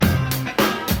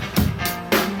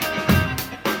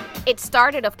It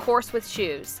started, of course, with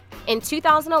shoes. In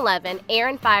 2011,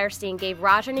 Aaron Firestein gave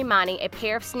Raja Nimani a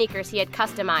pair of sneakers he had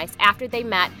customized after they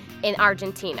met in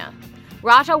Argentina.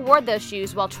 Raja wore those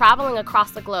shoes while traveling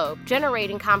across the globe,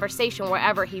 generating conversation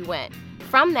wherever he went.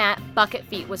 From that, Bucket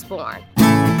Feet was born.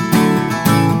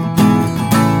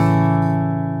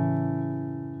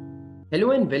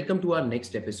 Hello and welcome to our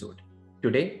next episode.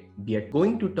 Today, we are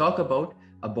going to talk about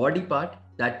a body part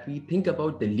that we think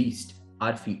about the least,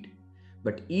 our feet.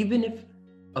 But even if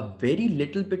a very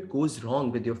little bit goes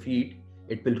wrong with your feet,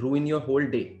 it will ruin your whole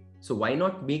day. So why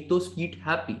not make those feet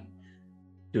happy?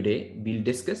 Today, we'll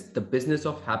discuss the business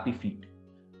of happy feet.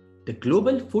 The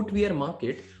global footwear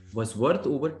market was worth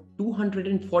over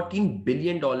 $214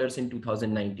 billion in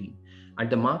 2019, and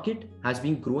the market has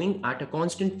been growing at a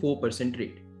constant 4%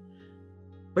 rate.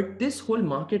 But this whole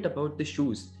market about the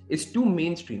shoes is too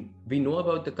mainstream. We know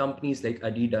about the companies like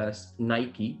Adidas,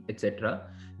 Nike, etc.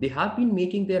 They have been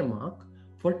making their mark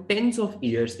for tens of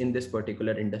years in this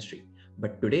particular industry.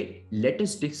 But today, let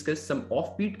us discuss some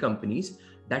offbeat companies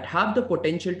that have the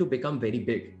potential to become very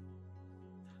big.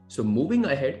 So moving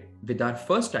ahead with our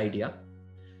first idea,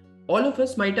 all of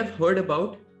us might have heard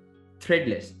about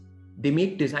Threadless. They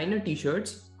make designer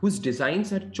t-shirts whose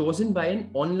designs are chosen by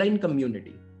an online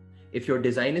community. If your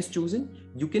design is chosen,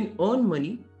 you can earn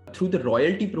money through the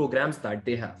royalty programs that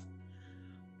they have.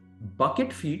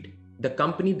 Bucket Feet, the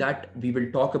company that we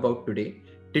will talk about today,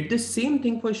 did the same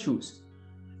thing for shoes.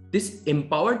 This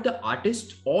empowered the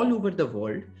artists all over the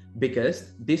world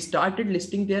because they started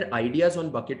listing their ideas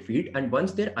on Bucket Feet, and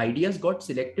once their ideas got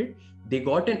selected, they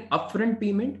got an upfront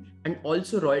payment and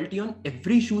also royalty on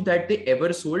every shoe that they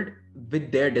ever sold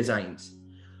with their designs.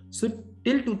 So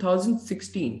till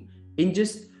 2016, in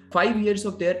just 5 years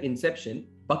of their inception,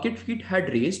 Bucket Feet had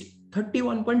raised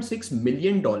 $31.6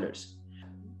 million.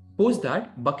 Post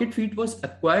that, Bucket Feet was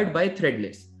acquired by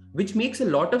Threadless, which makes a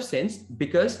lot of sense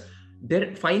because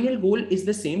their final goal is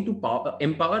the same, to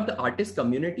empower the artist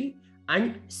community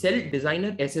and sell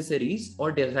designer accessories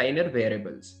or designer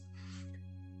wearables.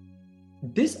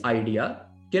 This idea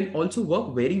can also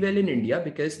work very well in India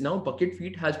because now Bucket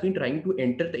Feet has been trying to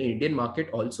enter the Indian market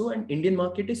also, and Indian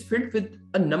market is filled with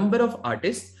a number of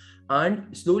artists,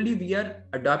 and slowly we are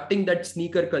adapting that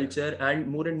sneaker culture, and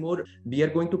more we are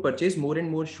going to purchase more and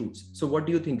more shoes. So what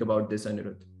do you think about this,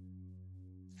 Anirudh?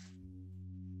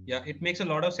 Yeah, it makes a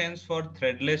lot of sense for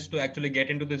Threadless to actually get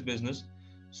into this business.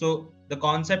 So the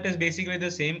concept is basically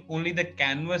the same, only the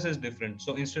canvas is different.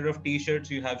 So instead of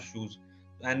t-shirts, you have shoes,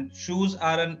 and shoes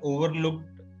are an overlooked,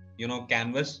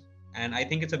 canvas. And I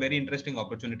think it's a very interesting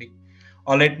opportunity.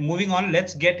 All right, moving on,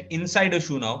 let's get inside a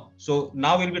shoe now. So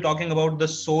now we'll be talking about the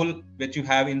sole which you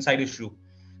have inside a shoe.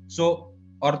 So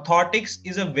orthotics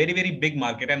is a very, very big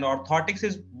market, and orthotics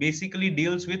is basically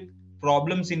deals with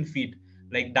problems in feet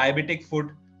like diabetic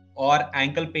foot or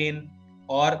ankle pain,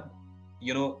 or,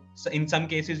 in some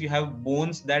cases you have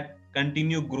bones that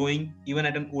continue growing even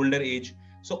at an older age.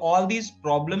 So all these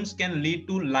problems can lead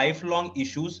to lifelong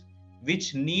issues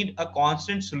which need a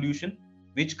constant solution,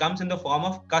 which comes in the form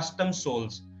of custom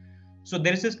soles. So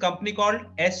there is this company called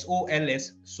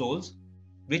SOLS Soles,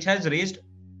 which has raised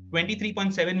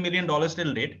 $23.7 million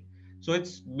till date. So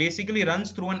it's basically runs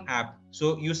through an app.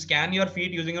 So you scan your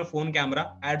feet using your phone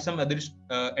camera, add some other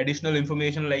additional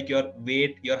information like your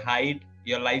weight, your height,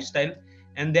 your lifestyle,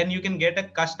 and then you can get a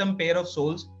custom pair of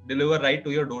soles delivered right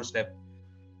to your doorstep.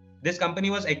 This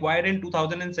company was acquired in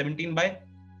 2017 by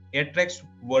Airtrex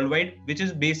Worldwide, which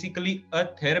is basically a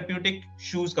therapeutic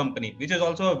shoes company, which is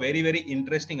also a very, very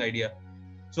interesting idea.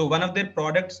 So one of their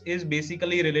products is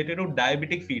basically related to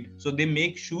diabetic feet. So they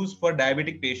make shoes for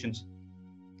diabetic patients.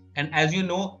 And as you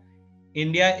know,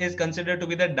 India is considered to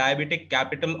be the diabetic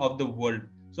capital of the world.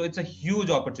 So it's a huge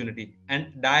opportunity.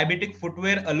 And diabetic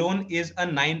footwear alone is a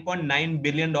 $9.9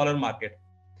 billion market.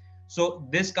 So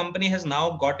this company has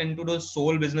now got into the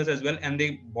sole business as well, and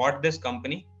they bought this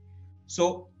company.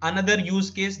 So another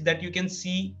use case that you can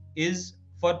see is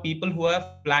for people who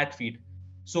have flat feet.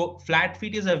 So flat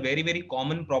feet is a very, very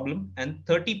common problem, and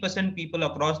 30% people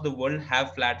across the world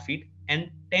have flat feet,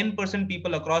 and 10%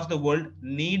 people across the world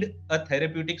need a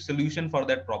therapeutic solution for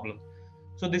that problem.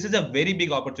 So this is a very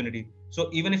big opportunity. So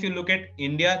even if you look at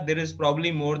India, there is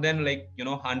probably more than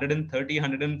 130,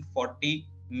 140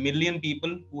 million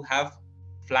people who have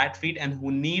flat feet and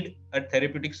who need a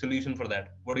therapeutic solution for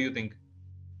that. What do you think?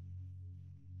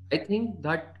 I think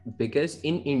that because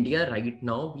in India right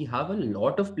now, we have a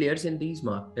lot of players in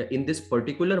in this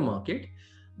particular market,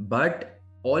 but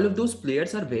all of those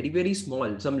players are very, very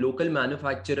small. Some local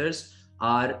manufacturers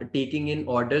are taking in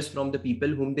orders from the people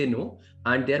whom they know,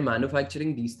 and they're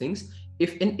manufacturing these things.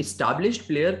 If an established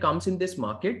player comes in this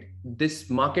market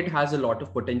has a lot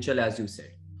of potential, as you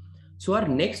said. So our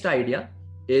next idea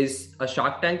is a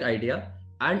Shark Tank idea,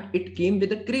 and it came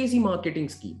with a crazy marketing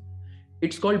scheme.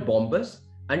 It's called Bombers,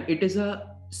 and it is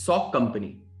a sock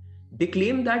company. They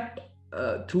claim that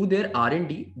through their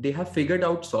R&D, they have figured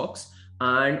out socks,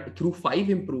 and through 5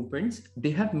 improvements, they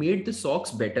have made the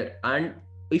socks better. And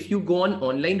if you go on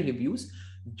online reviews,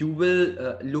 you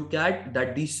will look at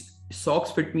that these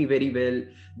socks fit me very well.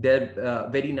 They're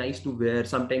very nice to wear.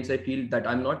 Sometimes I feel that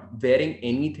I'm not wearing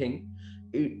anything.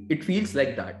 It feels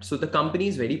like that. So the company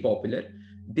is very popular.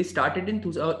 They started in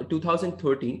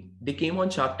 2013. They came on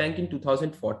Shark Tank in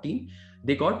 2014.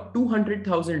 They got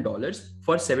 $200,000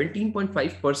 for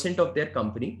 17.5% of their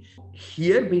company.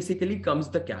 Here basically comes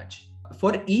the catch.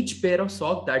 For each pair of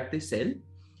sock that they sell,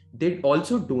 they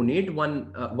also donate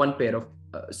one pair of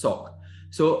sock.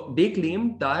 So they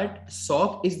claim that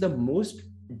sock is the most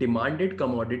demanded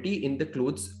commodity in the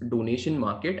clothes donation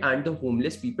market, and the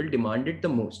homeless people demand it the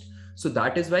most. So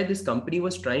that is why this company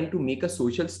was trying to make a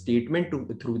social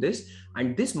statement through this.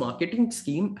 And this marketing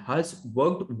scheme has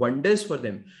worked wonders for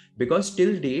them, because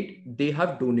till date, they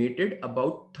have donated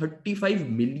about 35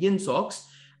 million socks.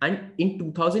 And in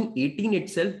 2018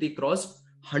 itself, they crossed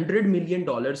 $100 million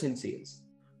in sales.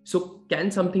 So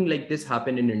can something like this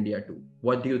happen in India too?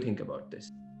 What do you think about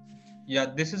this? Yeah,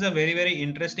 this is a very, very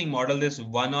interesting model, this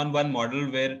one-on-one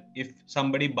model, where if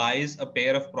somebody buys a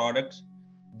pair of products,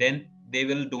 then they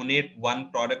will donate one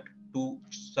product to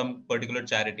some particular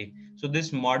charity. So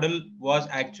this model was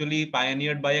actually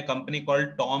pioneered by a company called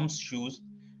Tom's Shoes,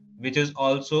 which is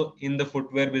also in the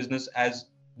footwear business, as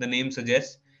the name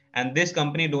suggests. And this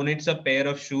company donates a pair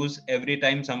of shoes every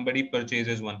time somebody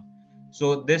purchases one.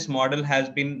 So this model has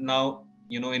been now,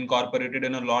 incorporated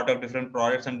in a lot of different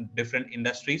products and different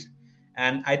industries.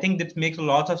 And I think this makes a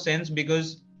lot of sense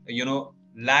because,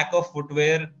 lack of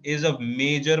footwear is a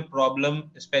major problem,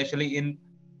 especially in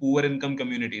poor income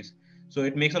communities. So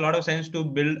it makes a lot of sense to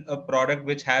build a product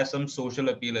which has some social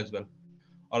appeal as well.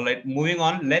 All right, moving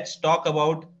on, let's talk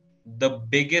about the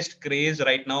biggest craze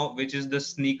right now, which is the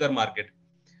sneaker market.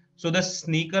 So the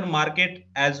sneaker market,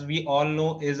 as we all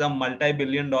know, is a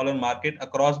multi-billion-dollar market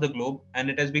across the globe, and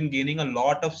it has been gaining a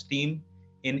lot of steam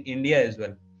in India as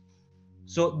well.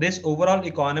 So this overall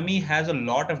economy has a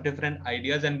lot of different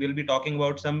ideas, and we'll be talking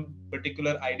about some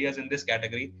particular ideas in this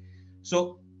category.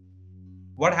 So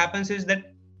what happens is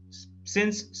that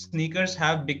since sneakers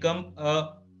have become a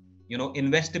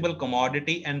investable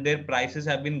commodity and their prices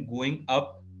have been going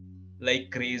up like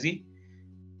crazy,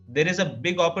 there is a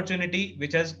big opportunity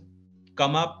which has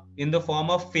come up in the form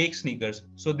of fake sneakers.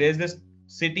 So there's this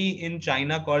city in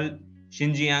China called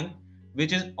Xinjiang,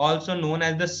 which is also known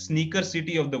as the sneaker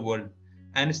city of the world,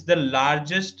 and it's the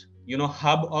largest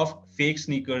hub of fake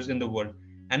sneakers in the world.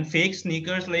 And fake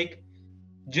sneakers, like,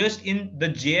 just in the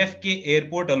JFK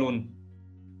airport alone,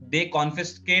 they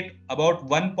confiscate about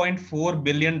 $1.4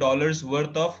 billion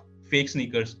worth of fake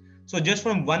sneakers. So just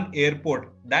from one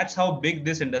airport, that's how big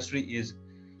this industry is.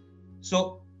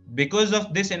 So because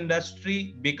of this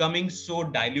industry becoming so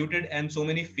diluted and so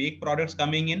many fake products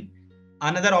coming in,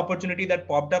 another opportunity that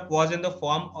popped up was in the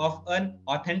form of an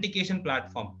authentication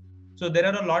platform. So there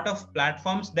are a lot of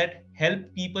platforms that help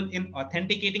people in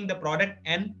authenticating the product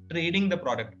and trading the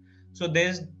product. So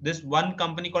there's this one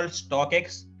company called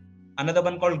StockX, another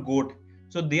one called GOAT.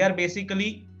 So they are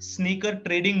basically sneaker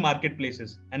trading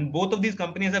marketplaces. And both of these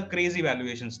companies have crazy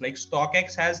valuations. Like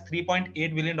StockX has $3.8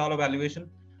 billion valuation.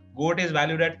 GOAT is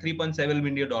valued at $3.7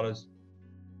 million.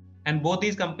 And both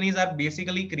these companies are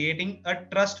basically creating a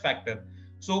trust factor.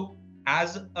 So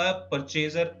as a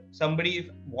purchaser,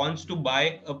 somebody wants to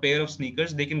buy a pair of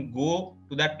sneakers, they can go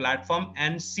to that platform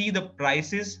and see the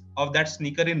prices of that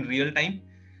sneaker in real time.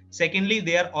 Secondly,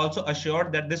 they are also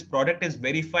assured that this product is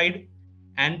verified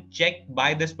and checked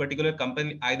by this particular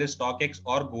company, either StockX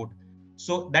or GOAT.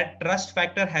 So that trust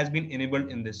factor has been enabled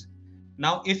in this.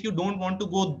 Now, if you don't want to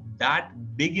go that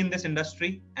big in this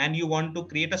industry and you want to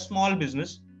create a small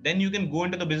business, then you can go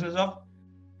into the business of,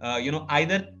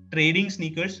 either trading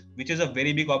sneakers, which is a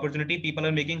very big opportunity. People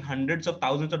are making hundreds of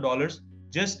thousands of dollars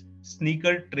just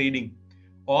sneaker trading,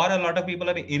 or a lot of people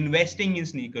are investing in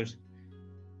sneakers.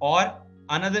 Or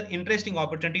another interesting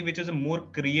opportunity, which is a more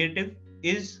creative,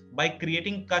 is by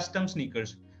creating custom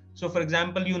sneakers. So for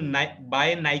example, you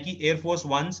buy Nike Air Force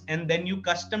Ones and then you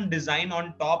custom design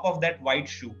on top of that white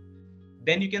shoe.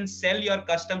 Then you can sell your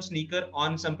custom sneaker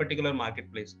on some particular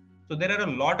marketplace. So there are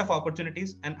a lot of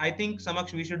opportunities, and I think,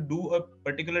 Samaksh, we should do a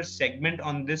particular segment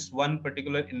on this one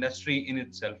particular industry in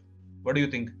itself. What do you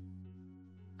think?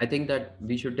 I think that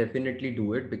we should definitely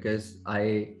do it because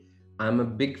I'm a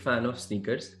big fan of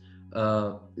sneakers.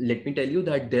 Let me tell you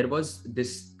that there was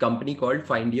this company called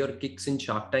Find Your Kicks in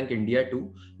Shark Tank India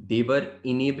too. They were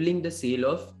enabling the sale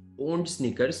of owned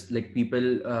sneakers. Like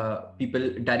people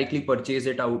directly purchase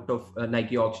it out of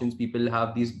Nike auctions. People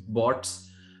have these bots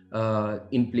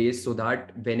in place so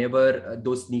that whenever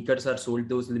those sneakers are sold,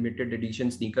 those limited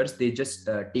edition sneakers, they just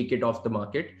take it off the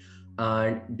market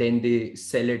and then they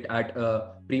sell it at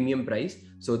a premium price.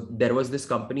 So there was this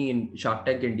company in Shark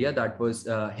Tank India that was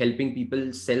helping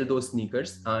people sell those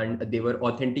sneakers, and they were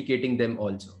authenticating them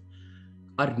also.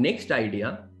 Our next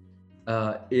idea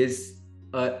is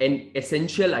an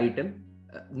essential item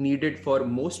needed for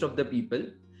most of the people.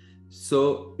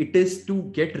 So it is to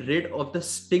get rid of the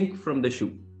stink from the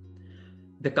shoe.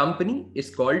 The company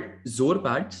is called Zor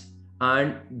Pads,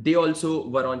 and they also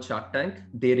were on Shark Tank.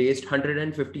 They raised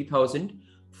 150,000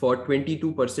 for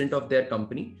 22% of their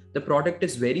company. The product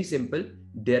is very simple.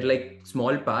 They're like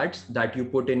small pads that you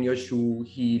put in your shoe,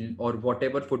 heel, or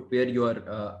whatever footwear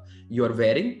you're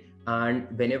wearing, and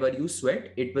whenever you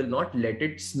sweat, it will not let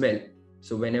it smell.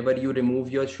 So whenever you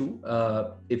remove your shoe,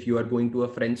 if you are going to a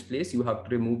friend's place, you have to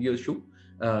remove your shoe.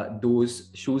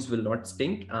 Those shoes will not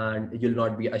stink and you'll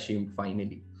not be ashamed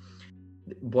finally.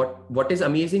 What is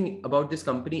amazing about this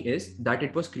company is that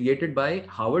it was created by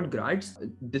Harvard grads.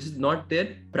 This is not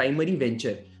their primary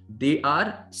venture. They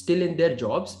are still in their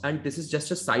jobs and this is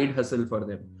just a side hustle for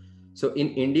them. So in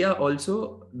India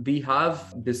also, we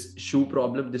have this shoe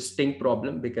problem, this stink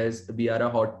problem, because we are a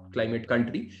hot climate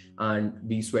country and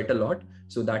we sweat a lot.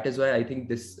 So that is why I think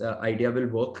this idea will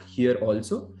work here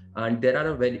also. And there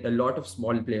are a lot of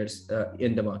small players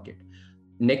in the market.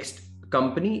 Next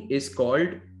company is called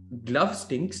Glove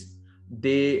Stinks.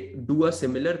 They do a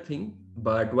similar thing,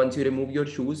 but once you remove your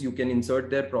shoes, you can insert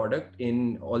their product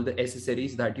in all the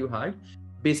accessories that you had.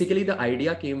 Basically, the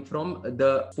idea came from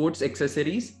the sports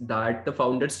accessories that the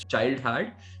founder's child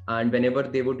had, and whenever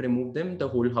they would remove them, the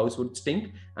whole house would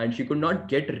stink, and she could not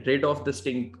get rid of the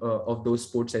stink of those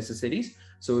sports accessories.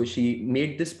 So she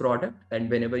made this product, and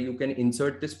whenever you can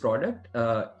insert this product,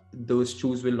 those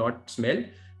shoes will not smell.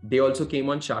 They also came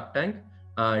on Shark Tank,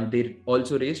 and they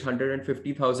also raised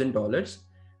 $150,000.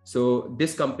 So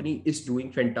this company is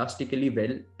doing fantastically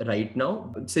well right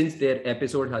now since their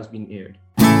episode has been aired.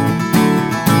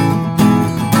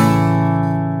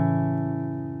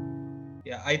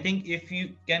 Yeah, I think if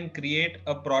you can create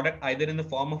a product either in the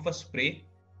form of a spray,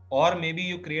 or maybe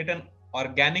you create an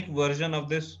organic version of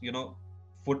this,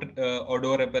 foot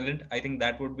odor repellent, I think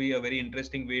that would be a very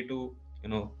interesting way to,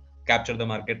 capture the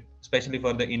market, especially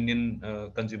for the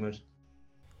Indian consumers.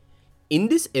 In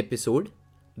this episode,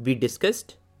 we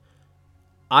discussed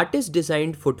artist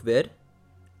designed footwear,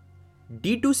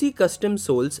 D2C custom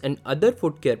soles and other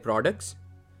foot care products,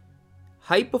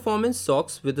 high performance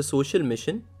socks with a social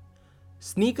mission,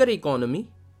 sneaker economy,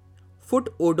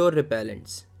 foot odor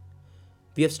repellents.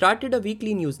 We have started a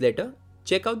weekly newsletter.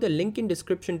 Check out the link in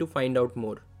description to find out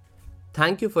more.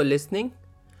 Thank you for listening.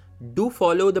 Do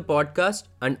follow the podcast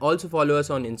and also follow us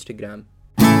on Instagram.